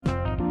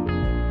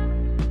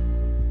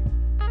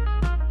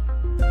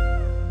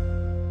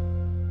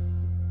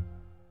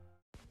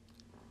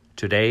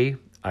Today,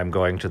 I'm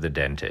going to the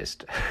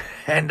dentist,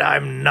 and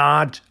I'm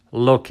not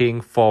looking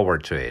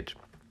forward to it.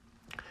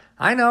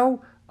 I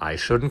know I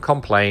shouldn't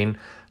complain.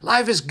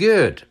 Life is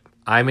good.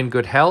 I'm in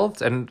good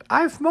health, and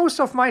I have most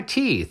of my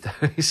teeth.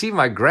 You see,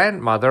 my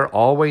grandmother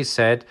always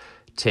said,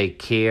 take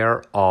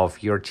care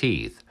of your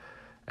teeth.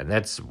 And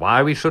that's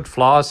why we should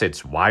floss,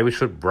 it's why we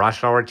should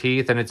brush our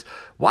teeth, and it's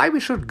why we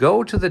should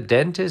go to the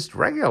dentist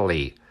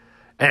regularly.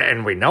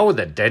 And we know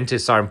that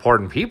dentists are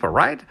important people,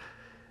 right?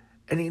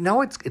 And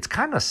it's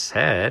kind of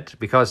sad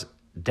because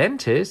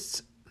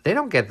dentists, they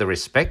don't get the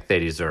respect they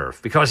deserve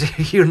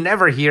because you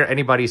never hear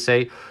anybody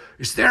say,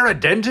 is there a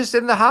dentist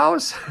in the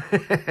house?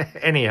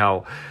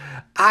 Anyhow,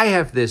 I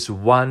have this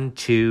one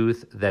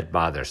tooth that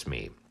bothers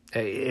me.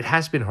 It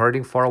has been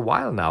hurting for a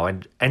while now,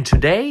 and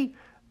today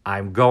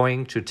I'm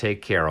going to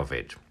take care of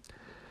it.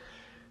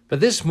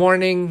 But this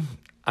morning,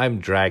 I'm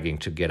dragging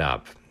to get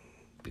up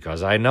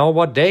because I know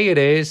what day it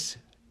is,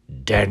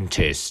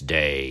 Dentist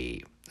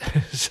Day.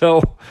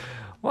 So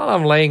while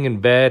I'm laying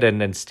in bed and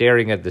then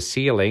staring at the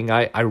ceiling,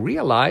 I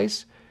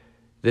realize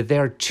that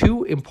there are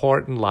two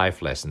important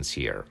life lessons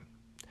here.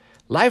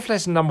 Life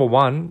lesson number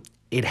one,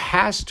 it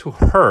has to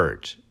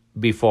hurt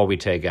before we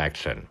take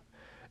action.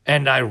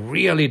 And I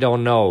really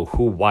don't know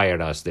who wired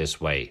us this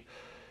way.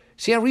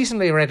 See, I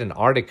recently read an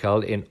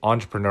article in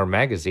Entrepreneur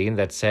magazine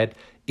that said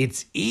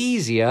it's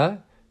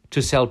easier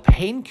to sell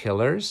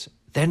painkillers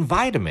than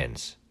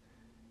vitamins.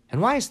 And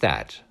why is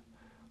that?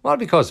 Well,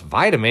 because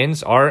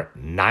vitamins are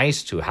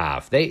nice to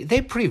have.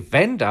 They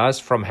prevent us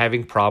from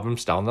having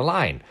problems down the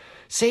line.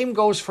 Same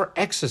goes for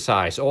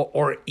exercise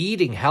or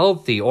eating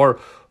healthy or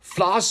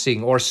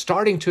flossing or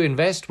starting to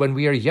invest when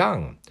we are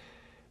young.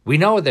 We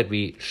know that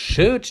we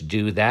should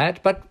do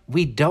that, but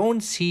we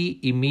don't see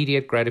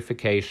immediate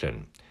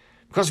gratification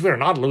because we're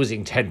not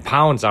losing 10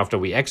 pounds after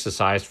we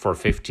exercised for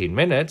 15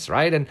 minutes,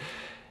 right? And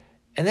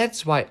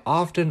that's why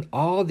often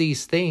all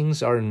these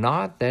things are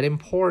not that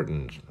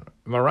important.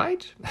 Am I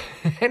right?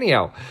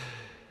 Anyhow,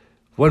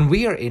 when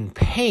we are in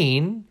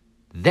pain,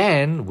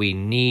 then we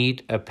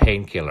need a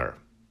painkiller.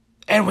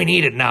 And we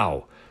need it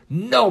now.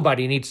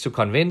 Nobody needs to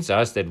convince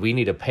us that we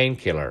need a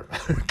painkiller.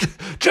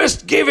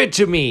 Just give it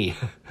to me.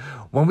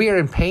 When we are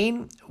in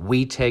pain,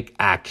 we take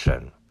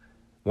action.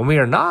 When we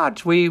are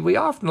not, we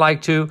often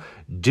like to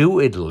do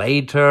it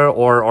later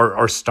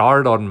or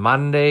start on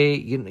Monday.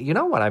 You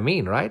know what I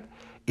mean, right?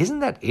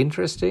 Isn't that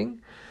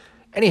interesting?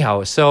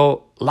 Anyhow,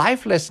 so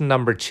life lesson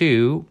number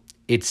two,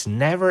 it's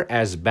never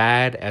as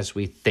bad as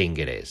we think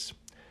it is.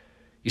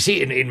 You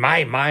see, in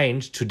my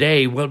mind,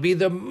 today will be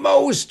the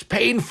most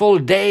painful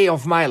day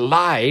of my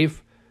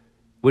life,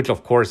 which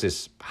of course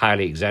is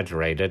highly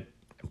exaggerated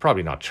and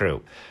probably not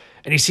true.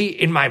 And you see,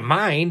 in my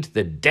mind,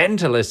 the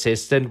dental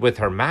assistant with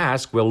her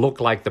mask will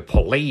look like the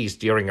police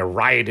during a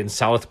riot in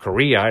South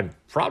Korea and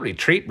probably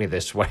treat me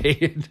this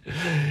way.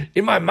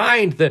 In my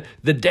mind,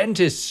 the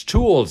dentist's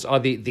tools are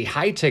the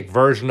high-tech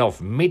version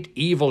of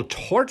medieval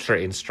torture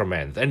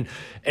instrument. And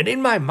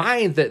in my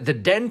mind, the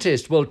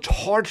dentist will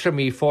torture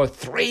me for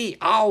 3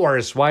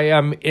 hours while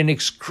I'm in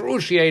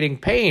excruciating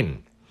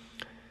pain.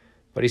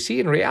 But you see,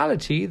 in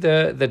reality,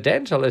 the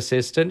dental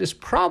assistant is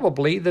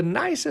probably the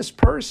nicest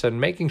person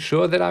making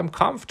sure that I'm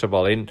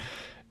comfortable. In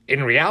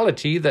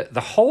reality,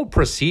 the whole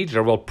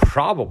procedure will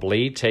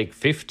probably take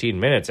 15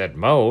 minutes at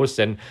most.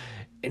 And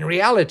in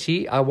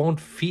reality, I won't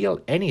feel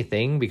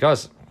anything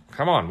because,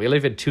 come on, we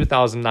live in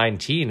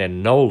 2019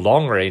 and no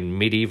longer in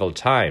medieval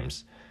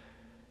times.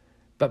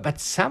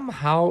 But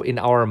somehow in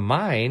our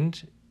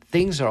mind,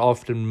 things are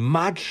often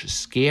much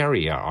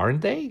scarier, aren't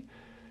they?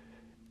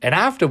 And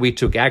after we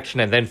took action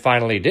and then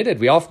finally did it,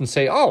 we often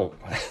say, oh,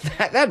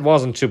 that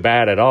wasn't too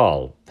bad at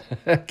all.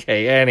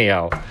 Okay,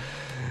 anyhow,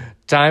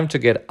 time to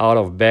get out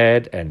of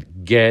bed and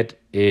get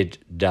it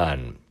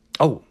done.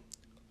 Oh,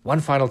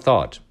 one final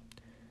thought.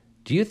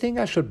 Do you think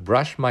I should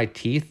brush my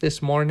teeth this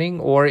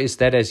morning, or is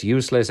that as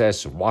useless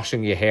as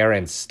washing your hair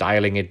and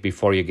styling it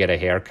before you get a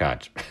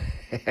haircut?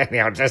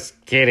 Anyhow,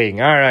 just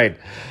kidding. All right,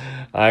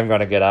 I'm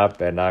going to get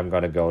up and I'm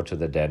going to go to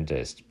the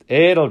dentist.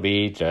 It'll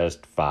be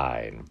just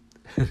fine.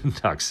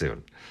 Talk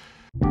soon.